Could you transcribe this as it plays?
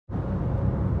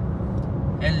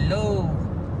Hello.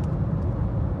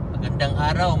 Magandang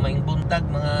araw, maing buntag,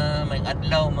 maing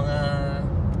adlaw, mga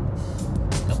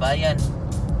kabayan.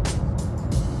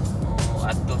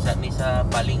 Adto sa mi sa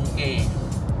palengke.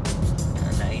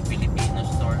 Na ay Filipino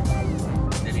store.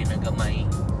 Dili na gamay.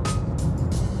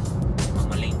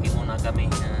 Mamalengke muna kami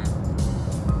na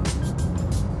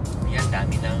yan,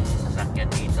 dami ng sasakyan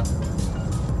dito.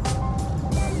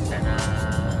 Sana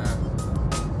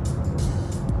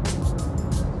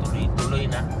tuloy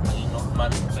na, maging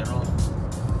normal, pero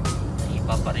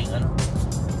naiba pa rin ano.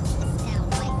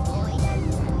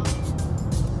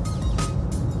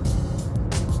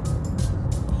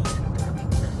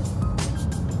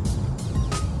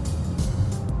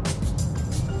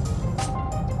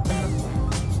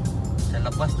 Sa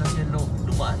labas na siya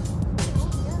dumaan.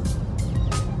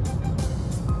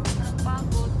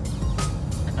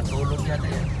 Nakatulog yata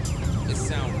yan. It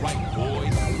sound right,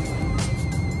 boy.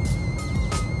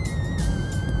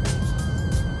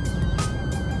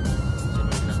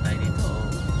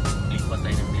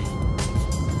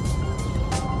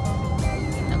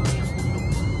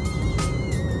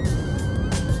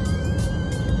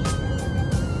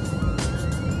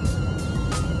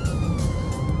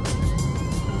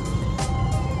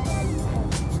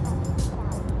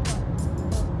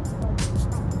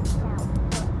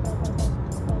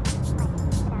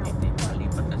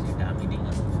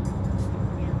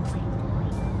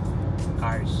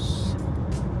 Cars.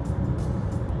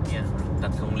 Yan,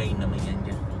 tatlong lane naman yan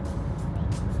dyan.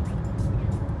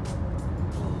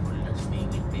 Oh, last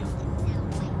minute pa yun.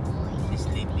 He's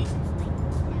sleeping.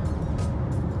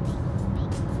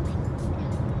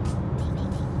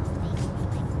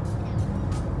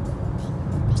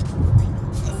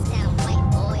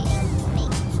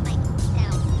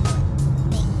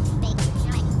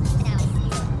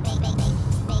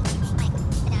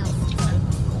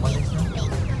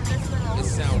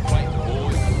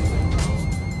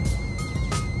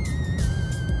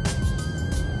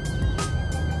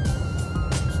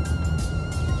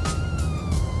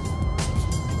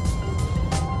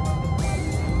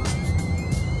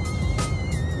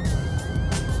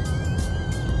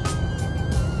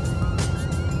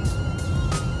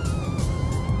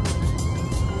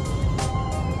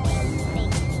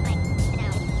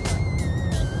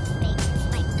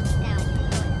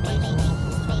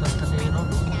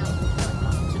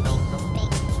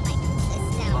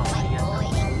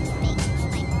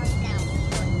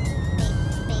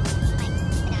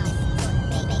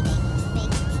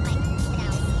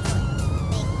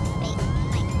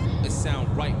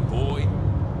 Right, boy.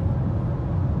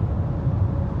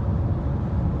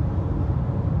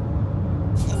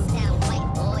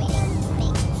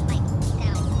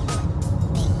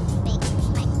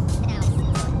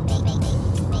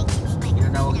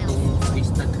 Tinatawag itong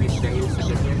Vista Trip dahil sa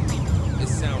ganyan. It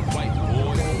sound right,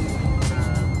 boy.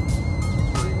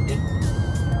 Holding.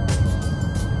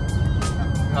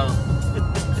 Oh.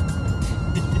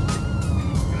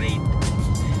 Great.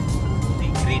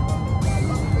 Great.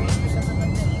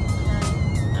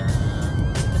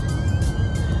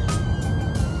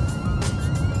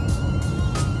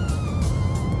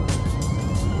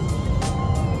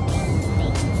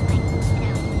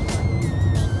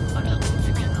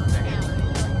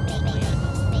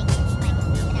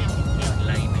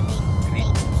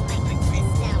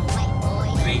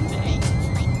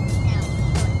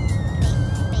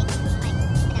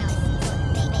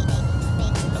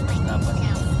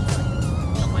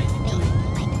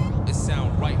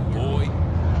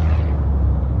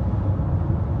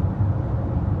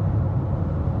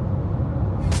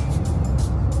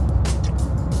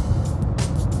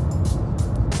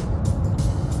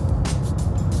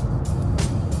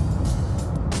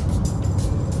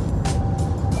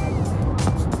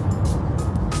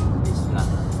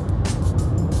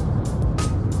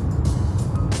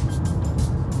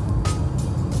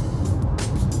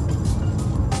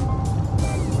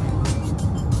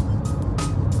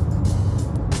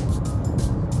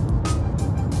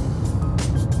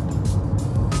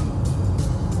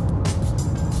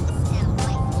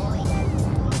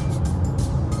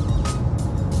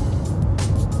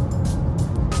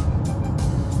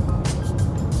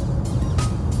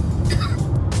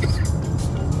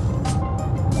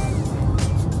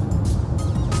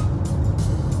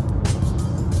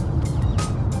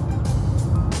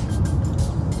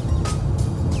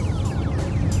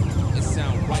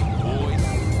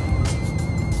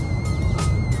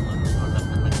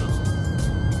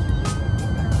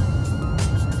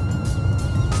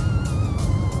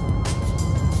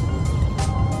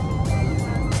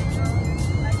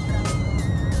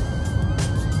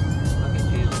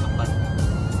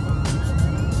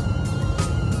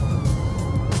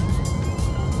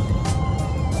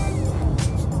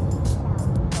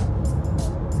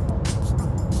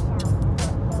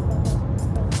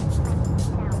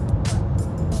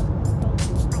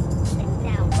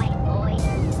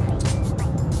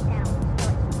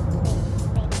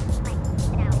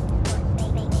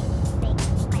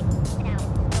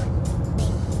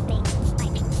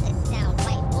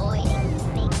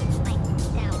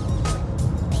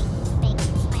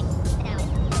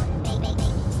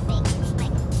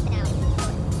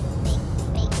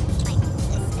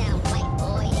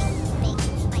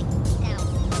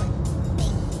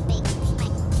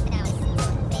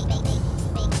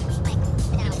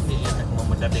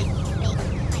 gabi.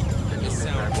 It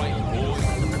sound right, boy.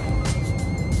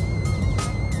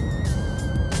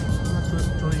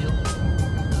 Matutuyo.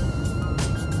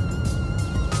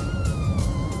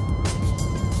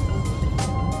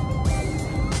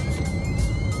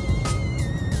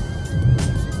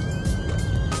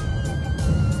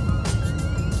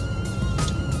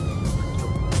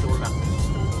 Tulak.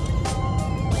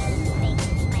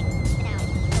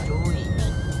 Joy.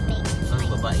 Ang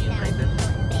babae yung driver.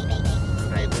 Ang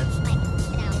driver.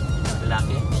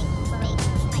 Lalaki.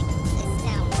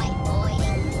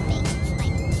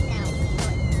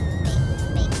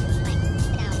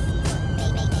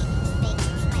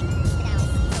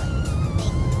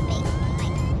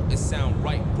 It sound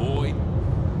right, boy.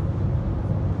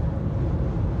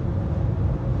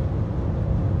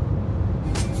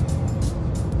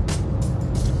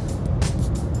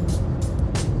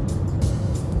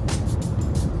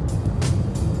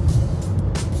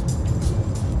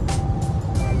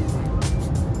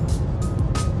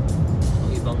 So,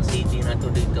 ibang city na to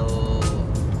dito.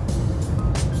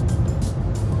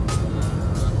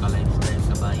 Ka-lifestyle,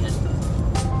 kabayan.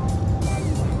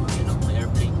 Yun ang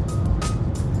airplane.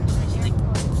 Domestic.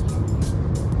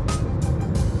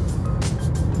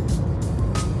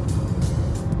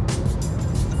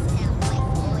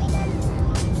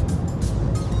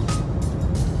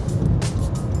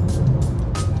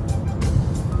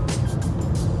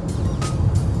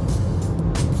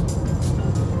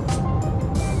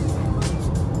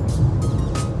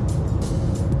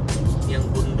 Yung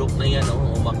bundok na yan,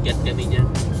 oh, umakyat kami dyan.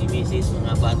 Si Mrs.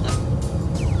 mga bata.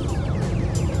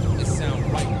 It sound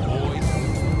right, boy.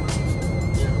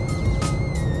 Yan.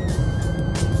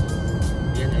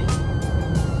 Yan ay.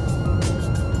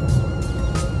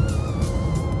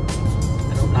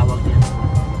 Anong tawag niya?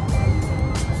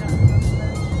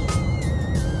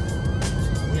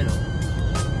 Yan o.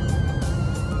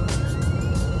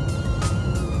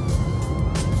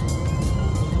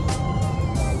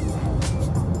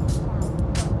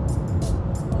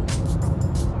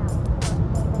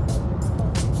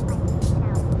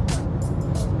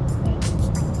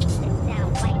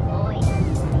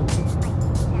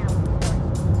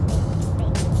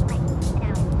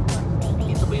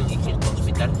 Dito ba yung exit ng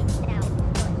hospital?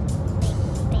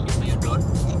 Dito ba yun doon?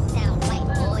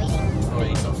 Or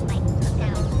ito?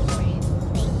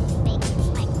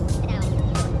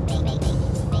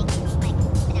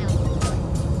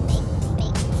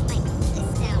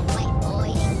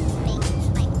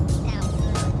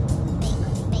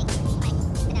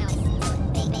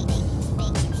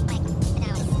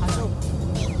 Ano?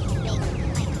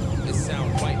 It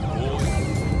sound right, boy.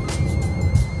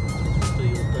 Ito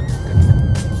yung kanina.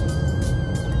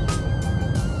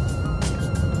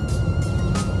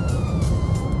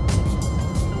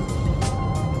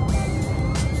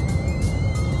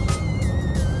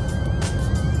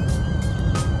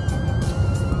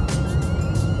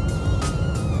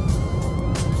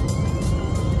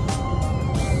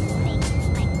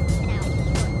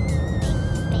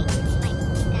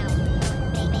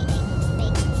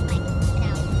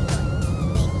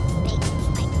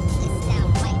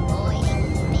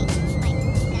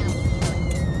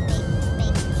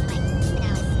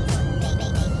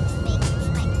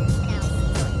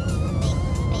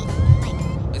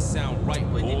 It sound right,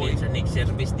 Pwede boy. din sa next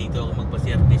service dito ako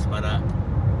magpa-service para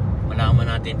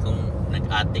malaman natin kung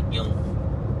nag-attic yung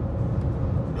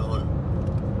doon.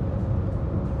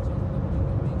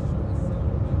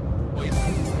 Boy.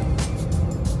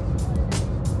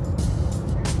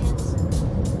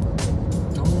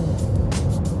 No.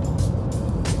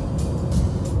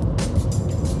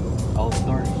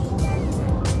 Outdoors.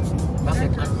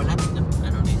 Bakit? Malapit na?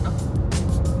 Ano dito?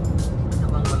 Ano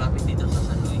bang malapit dito sa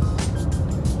San Luis?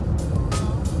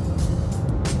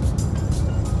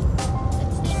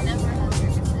 State never has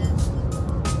services.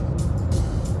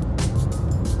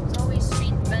 It's always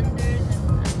street vendors and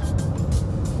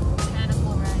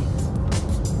mechanical rides.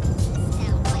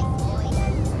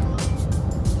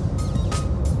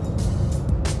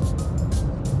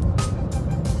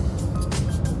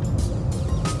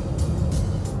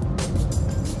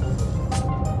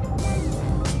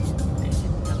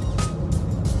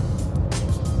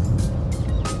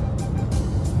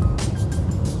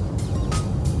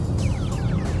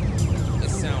 It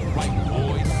sound right,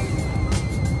 boy.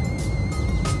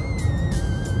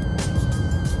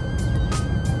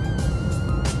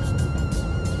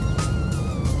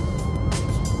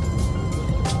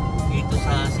 Dito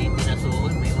sa city na to,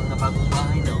 may mga bagong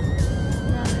bahay na. Oh.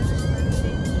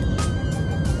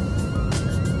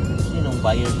 Sinong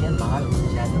buyers yan? Mahal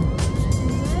masyado.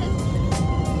 Is it?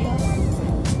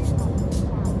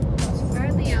 It's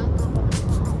fairly out.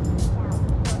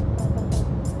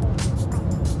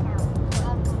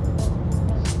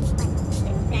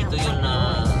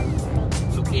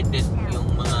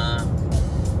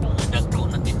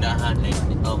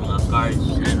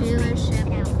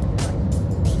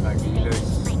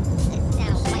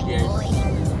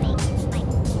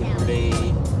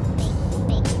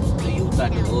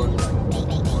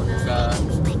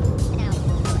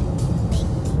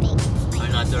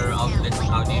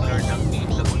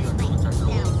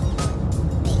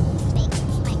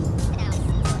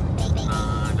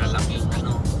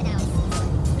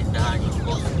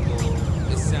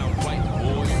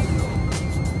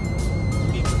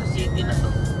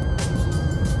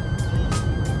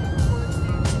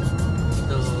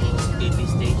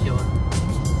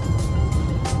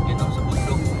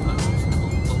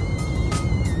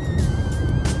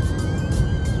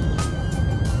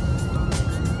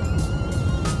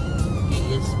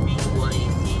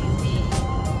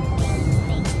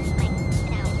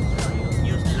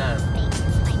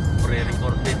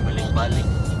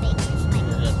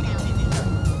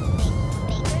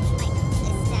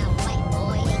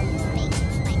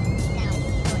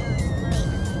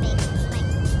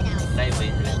 Gulay ba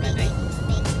yun every day?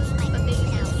 But they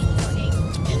used to eat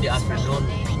eggs In the afternoon.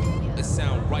 It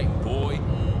sound right, boy.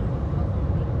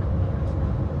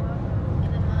 in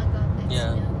the umaga.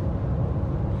 Yeah.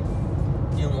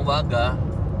 Yung umaga,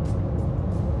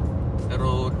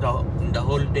 pero the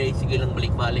whole day, sige lang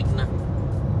balik-balik na.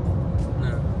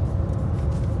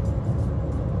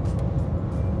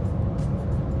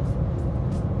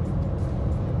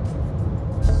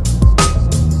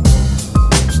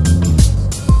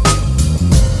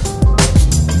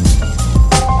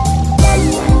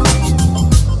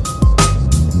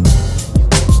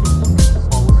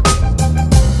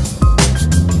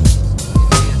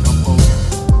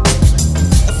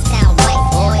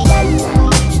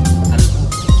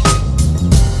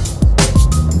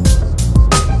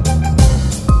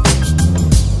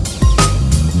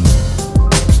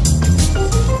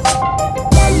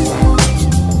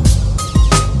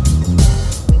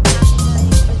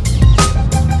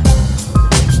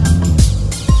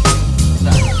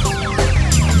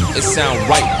 It sound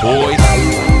right, boy.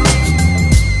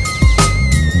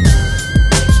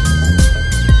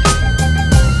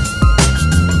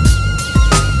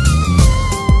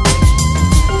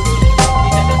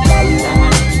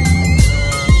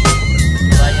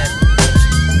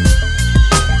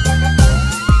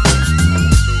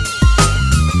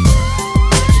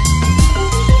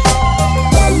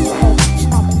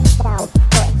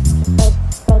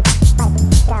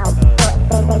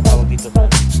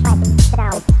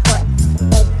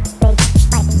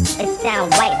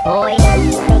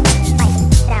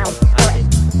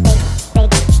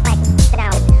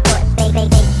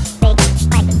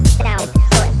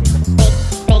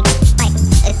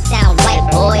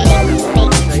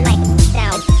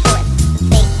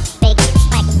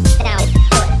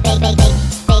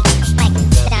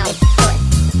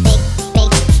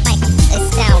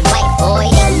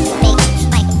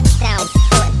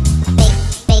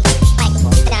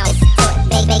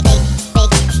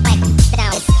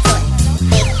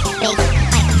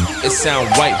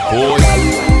 Sound right, boy.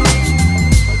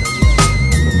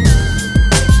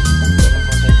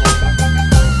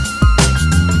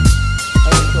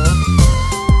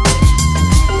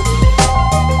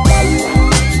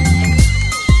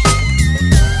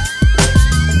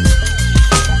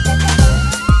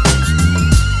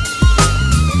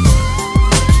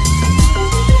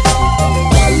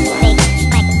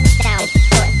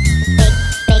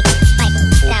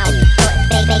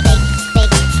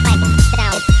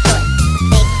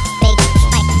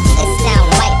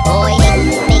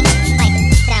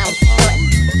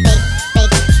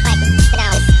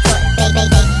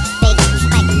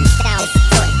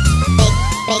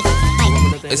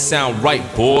 It sound right,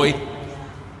 boy.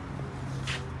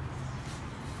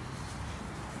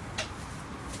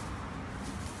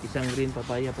 Isang green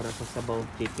papaya para sa sabaw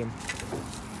chicken.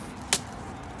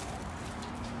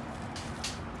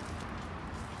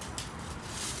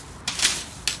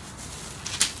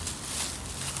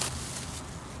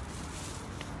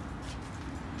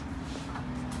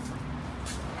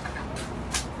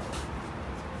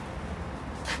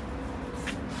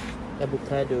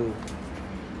 Avocado.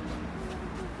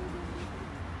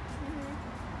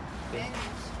 Okay.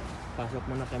 Pasok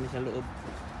muna kami sa loob.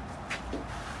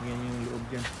 Yan yung loob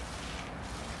dyan.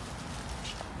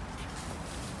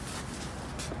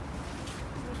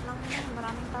 Wait lang yan,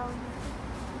 maraming tao dito.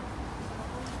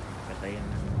 Katayan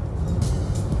na.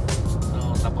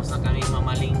 So, tapos na kami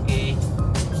mamalingke.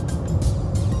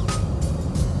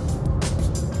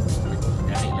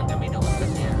 Galing lang kami doon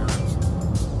kasi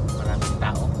maraming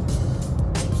tao.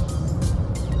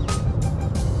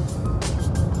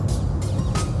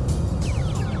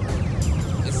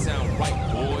 It sound right,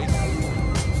 boy.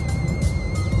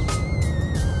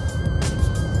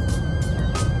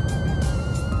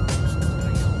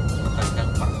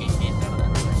 Matandang parking meter na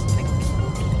restricted.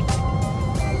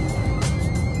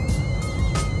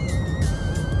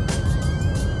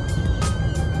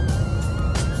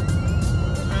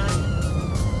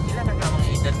 Ilan na kamang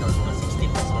edad doon? Mga 16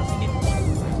 plus mga 17.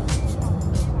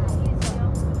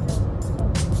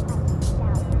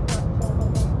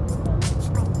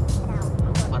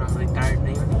 Parang retired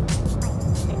na yun eh.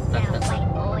 Tanda na.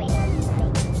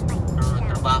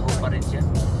 Nagtrabaho pa rin siya.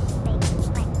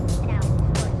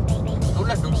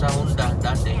 Tulad nung sa Honda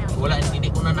dati, wala,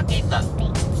 hindi ko na nakita.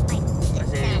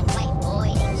 Kasi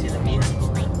sinabihan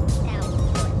ko na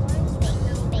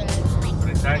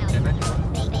retired ka na, di ba?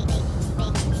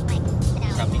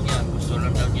 Sabi niya, gusto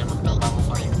lang daw niya magtrabaho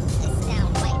pa rin.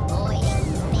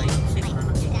 Ngayon, hindi ko na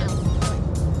nakita.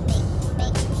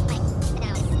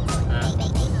 Ha?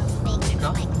 Dito?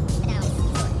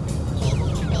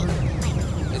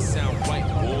 It sound right,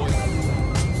 boy.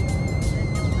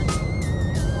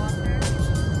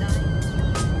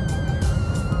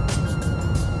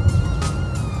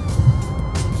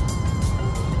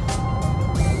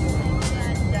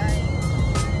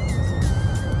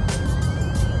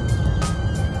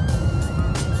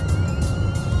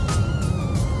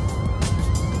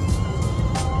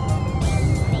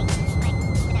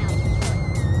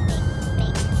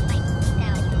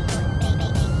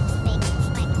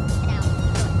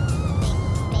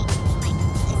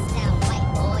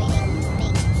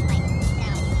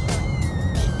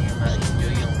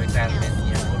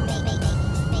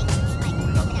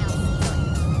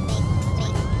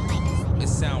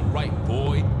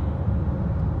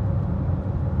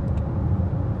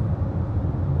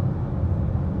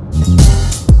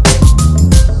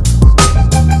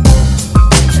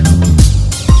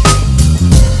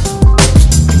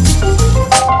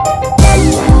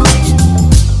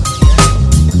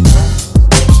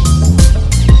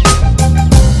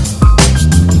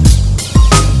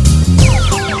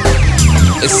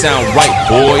 It sound right,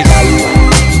 boys.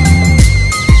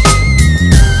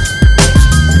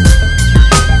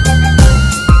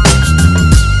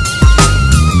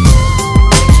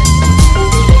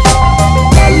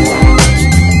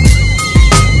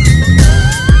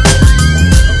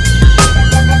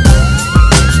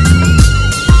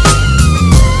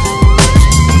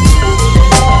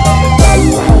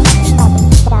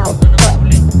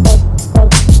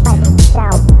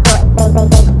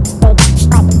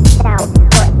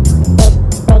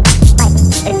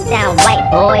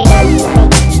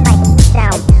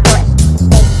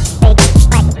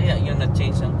 Kaya yun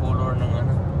na-change ang color ng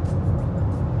ano.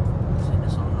 Kasi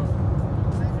nasunog.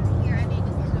 I don't hear any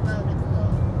news about it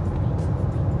though.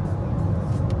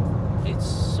 It's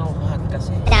so hot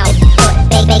kasi.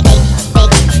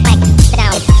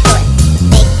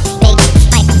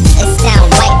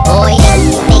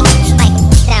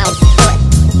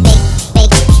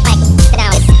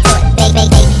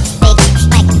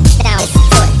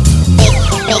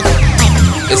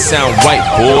 It sound right,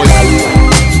 boys.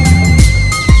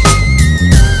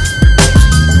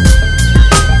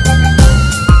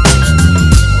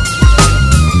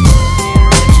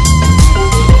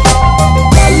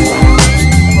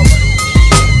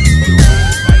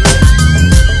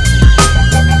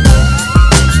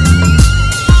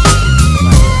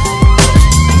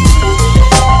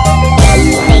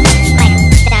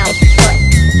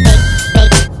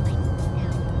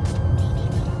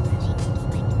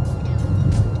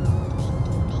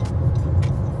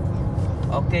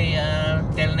 Okay,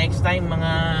 till next time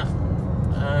mga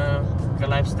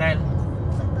ka-lifestyle.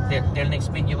 Till next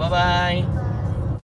video. Bye-bye.